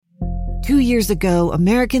2 years ago,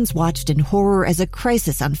 Americans watched in horror as a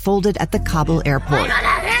crisis unfolded at the Kabul airport.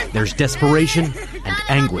 There's desperation and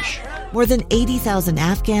anguish. More than 80,000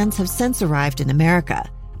 Afghans have since arrived in America,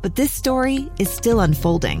 but this story is still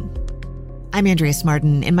unfolding. I'm Andrea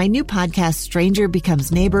Martin. In my new podcast, Stranger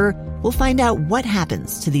Becomes Neighbor, we'll find out what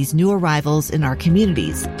happens to these new arrivals in our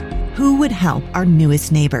communities. Who would help our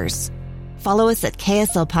newest neighbors? Follow us at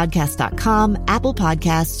kslpodcast.com, Apple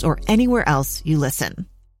Podcasts, or anywhere else you listen.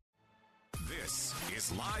 This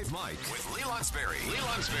is Live Mike with Lee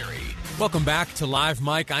Lonsberry. Welcome back to Live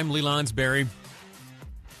Mike. I'm Lee Lonsberry.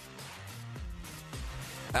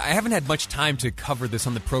 I haven't had much time to cover this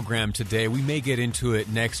on the program today. We may get into it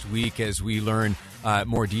next week as we learn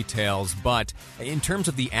more details. But in terms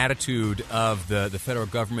of the attitude of the federal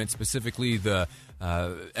government, specifically the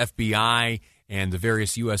FBI and the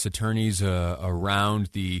various U.S. attorneys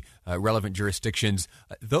around the relevant jurisdictions,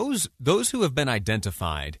 those who have been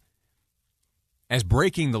identified as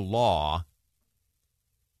breaking the law,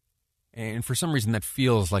 and for some reason that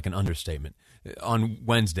feels like an understatement, on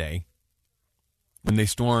Wednesday, when they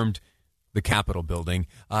stormed the Capitol building,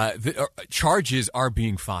 the charges are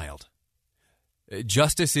being filed.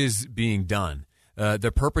 Justice is being done.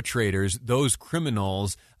 The perpetrators, those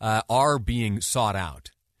criminals, are being sought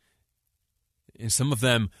out. And some of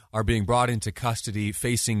them are being brought into custody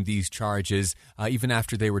facing these charges even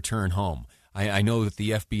after they return home. I know that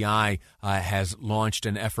the FBI has launched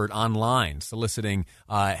an effort online soliciting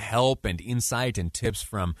help and insight and tips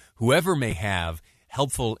from whoever may have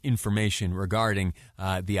helpful information regarding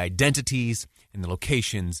the identities and the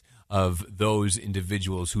locations of those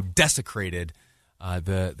individuals who desecrated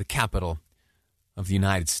the Capitol of the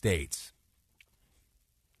United States.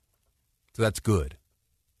 So that's good.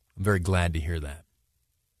 I'm very glad to hear that.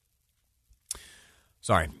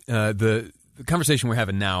 Sorry, the conversation we're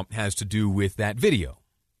having now has to do with that video.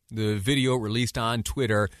 The video released on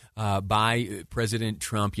Twitter by President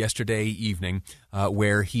Trump yesterday evening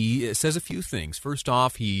where he says a few things. First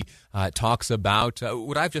off, he talks about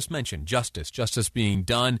what I've just mentioned, justice being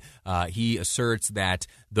done. He asserts that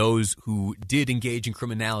those who did engage in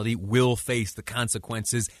criminality will face the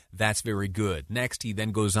consequences. That's very good. Next, he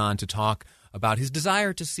then goes on to talk about his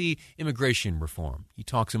desire to see immigration reform. He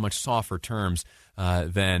talks in much softer terms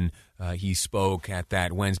than he spoke at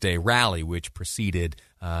that Wednesday rally, which preceded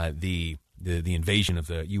the invasion of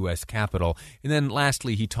the U.S. Capitol. And then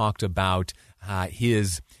lastly, he talked about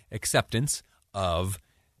his acceptance of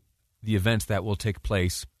the events that will take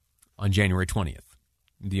place on January 20th,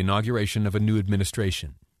 the inauguration of a new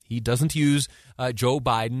administration. He doesn't use Joe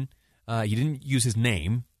Biden. He didn't use his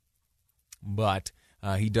name, but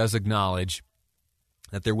he does acknowledge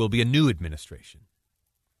that there will be a new administration.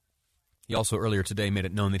 He also earlier today made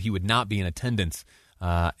it known that he would not be in attendance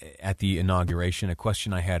at the inauguration. A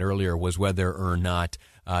question I had earlier was whether or not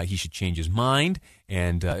he should change his mind,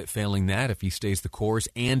 and failing that, if he stays the course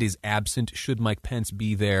and is absent, should Mike Pence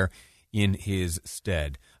be there in his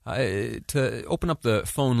stead? To open up the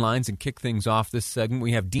phone lines and kick things off this segment,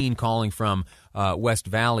 we have Dean calling from West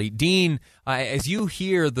Valley. Dean, as you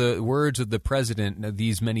hear the words of the president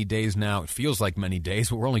these many days now, it feels like many days,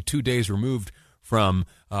 but we're only 2 days removed from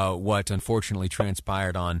what unfortunately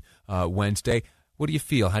transpired on Wednesday. What do you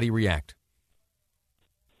feel? How do you react?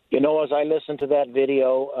 You know, as I listened to that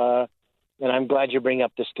video, and I'm glad you bring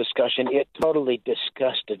up this discussion, it totally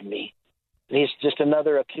disgusted me. He's just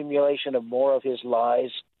another accumulation of more of his lies,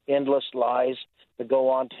 endless lies that go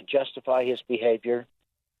on to justify his behavior.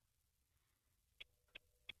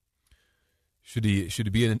 Should he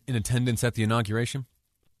be in attendance at the inauguration?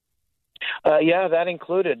 Yeah, that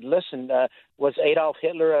included. Listen, was Adolf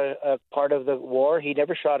Hitler a part of the war? He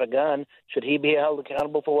never shot a gun. Should he be held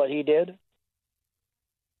accountable for what he did?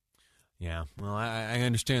 Yeah, well, I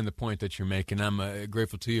understand the point that you're making. I'm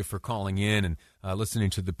grateful to you for calling in and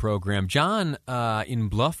listening to the program. John in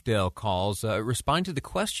Bluffdale calls, respond to the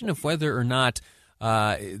question of whether or not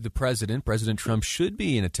President Trump, should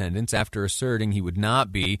be in attendance after asserting he would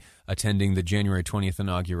not be attending the January 20th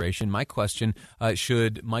inauguration. My question,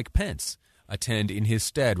 should Mike Pence attend in his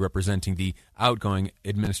stead, representing the outgoing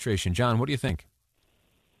administration? John, what do you think?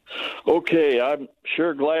 Okay, I'm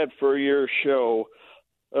sure glad for your show.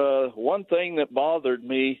 One thing that bothered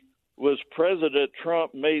me was President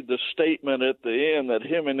Trump made the statement at the end that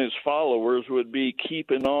him and his followers would be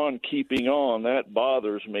keeping on. That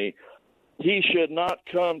bothers me. He should not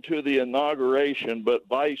come to the inauguration, but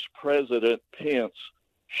Vice President Pence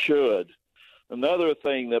should. Another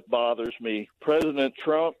thing that bothers me, President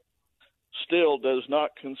Trump still does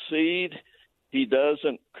not concede. He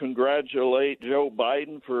doesn't congratulate Joe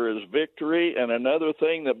Biden for his victory. And another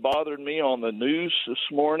thing that bothered me on the news this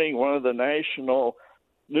morning, one of the national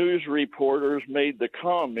news reporters made the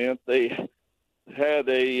comment. They had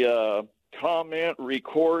a comment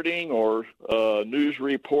recording, or a news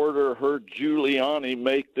reporter heard Giuliani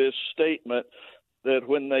make this statement that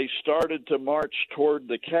when they started to march toward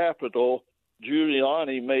the Capitol,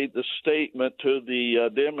 Giuliani made the statement to the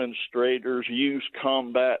demonstrators, use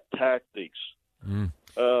combat tactics.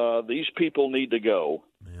 These people need to go.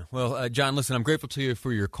 Yeah. Well, John, listen, I'm grateful to you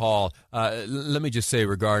for your call. Let me just say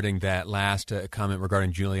regarding that last comment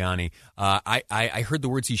regarding Giuliani, I heard the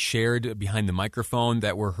words he shared behind the microphone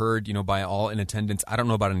that were heard, by all in attendance. I don't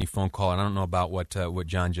know about any phone call, and I don't know about what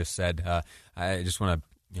John just said. I just want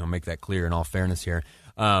to make that clear in all fairness here.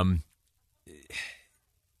 Oh,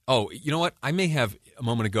 you know what? I may have a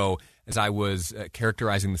moment ago, as I was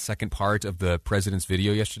characterizing the second part of the president's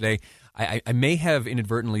video yesterday, I may have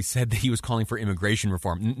inadvertently said that he was calling for immigration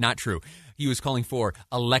reform. Not true. He was calling for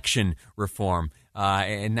election reform.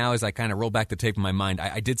 And now as I kind of roll back the tape in my mind,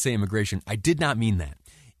 I did say immigration. I did not mean that.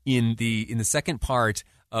 In the second part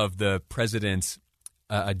of the president's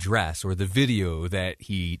address, or the video that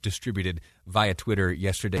he distributed via Twitter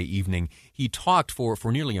yesterday evening, he talked for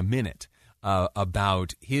nearly a minute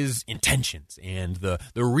about his intentions and the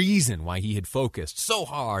reason why he had focused so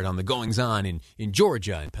hard on the goings-on in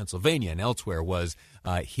Georgia and Pennsylvania and elsewhere was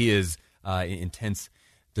his intense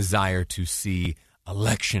desire to see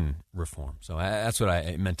election reform. So that's what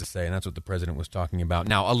I meant to say, and that's what the president was talking about.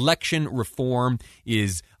 Now, election reform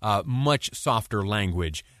is much softer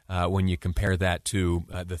language when you compare that to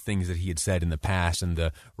the things that he had said in the past and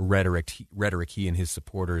the rhetoric he and his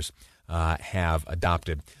supporters have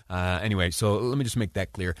adopted. Anyway, so let me just make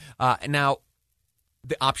that clear. Now,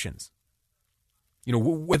 the options.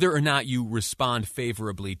 Whether or not you respond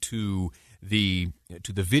favorably to the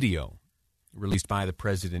video released by the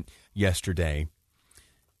president yesterday,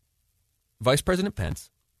 Vice President Pence,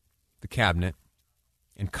 the cabinet,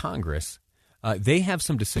 and Congress, they have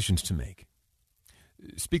some decisions to make.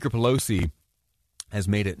 Speaker Pelosi has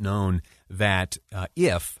made it known that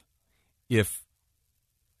if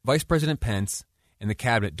Vice President Pence and the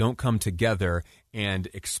cabinet don't come together and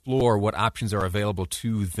explore what options are available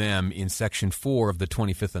to them in Section 4 of the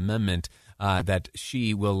 25th Amendment, that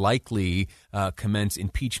she will likely commence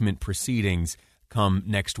impeachment proceedings come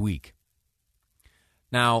next week.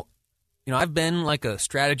 Now, I've been like a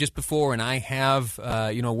strategist before, and I have,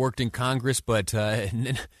 worked in Congress, but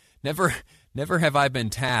never have I been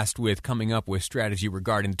tasked with coming up with strategy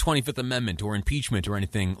regarding the 25th Amendment or impeachment or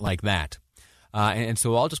anything like that. And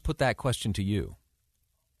so I'll just put that question to you.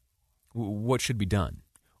 What should be done?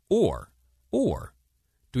 Or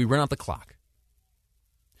do we run out the clock?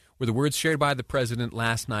 Were the words shared by the president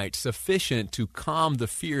last night sufficient to calm the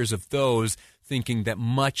fears of those thinking that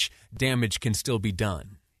much damage can still be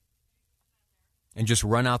done? And just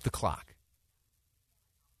run out the clock.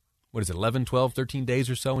 What is it, 11, 12, 13 days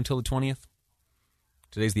or so until the 20th?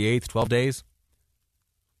 Today's the 8th, 12 days?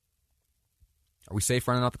 Are we safe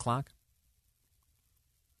running out the clock?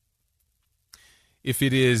 If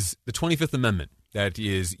it is the 25th Amendment that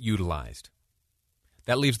is utilized,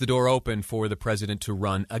 that leaves the door open for the president to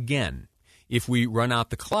run again. If we run out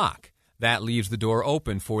the clock, that leaves the door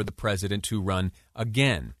open for the president to run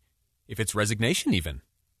again. If it's resignation even,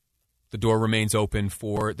 the door remains open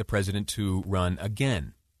for the president to run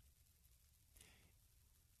again.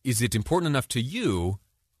 Is it important enough to you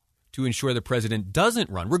to ensure the president doesn't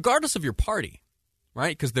run, regardless of your party,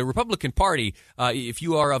 right? Because the Republican Party, if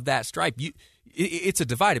you are of that stripe, it's a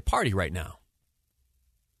divided party right now.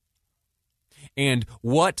 And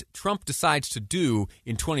what Trump decides to do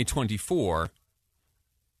in 2024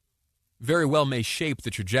 very well may shape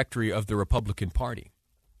the trajectory of the Republican Party.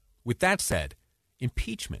 With that said,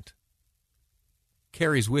 impeachment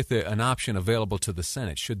carries with it an option available to the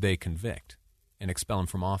Senate should they convict and expel him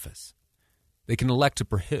from office. They can elect to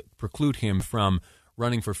preclude him from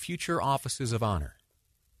running for future offices of honor.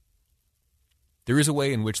 There is a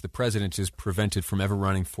way in which the president is prevented from ever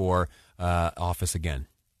running for office again.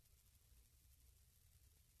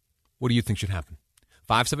 What do you think should happen?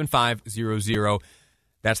 57500.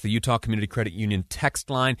 That's the Utah Community Credit Union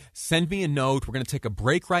text line. Send me a note. We're going to take a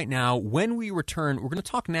break right now. When we return, we're going to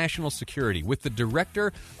talk national security with the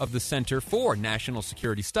director of the Center for National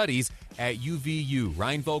Security Studies at UVU,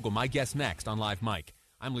 Ryan Vogel, my guest next on Live Mike.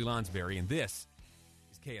 I'm Lee Lonsberry, and this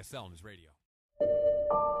is KSL News Radio.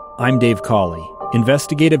 I'm Dave Cawley,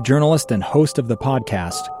 investigative journalist and host of the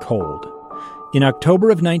podcast Cold. In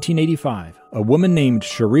October of 1985, a woman named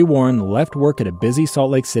Cherie Warren left work at a busy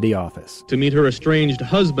Salt Lake City office to meet her estranged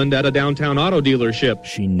husband at a downtown auto dealership.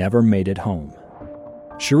 She never made it home.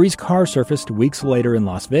 Cherie's car surfaced weeks later in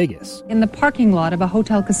Las Vegas. In the parking lot of a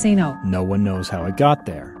hotel casino. No one knows how it got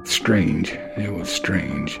there. Strange. It was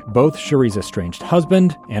strange. Both Cherie's estranged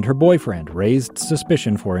husband and her boyfriend raised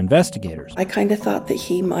suspicion for investigators. I kind of thought that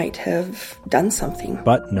he might have done something.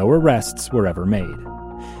 But no arrests were ever made.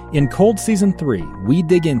 In Cold Season 3, we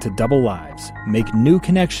dig into double lives, make new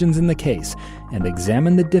connections in the case, and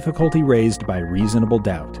examine the difficulty raised by reasonable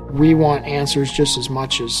doubt. We want answers just as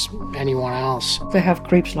much as anyone else. They have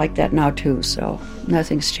creeps like that now too, so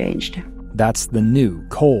nothing's changed. That's the new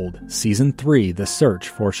Cold Season 3, The Search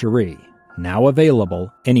for Cherie, now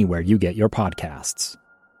available anywhere you get your podcasts.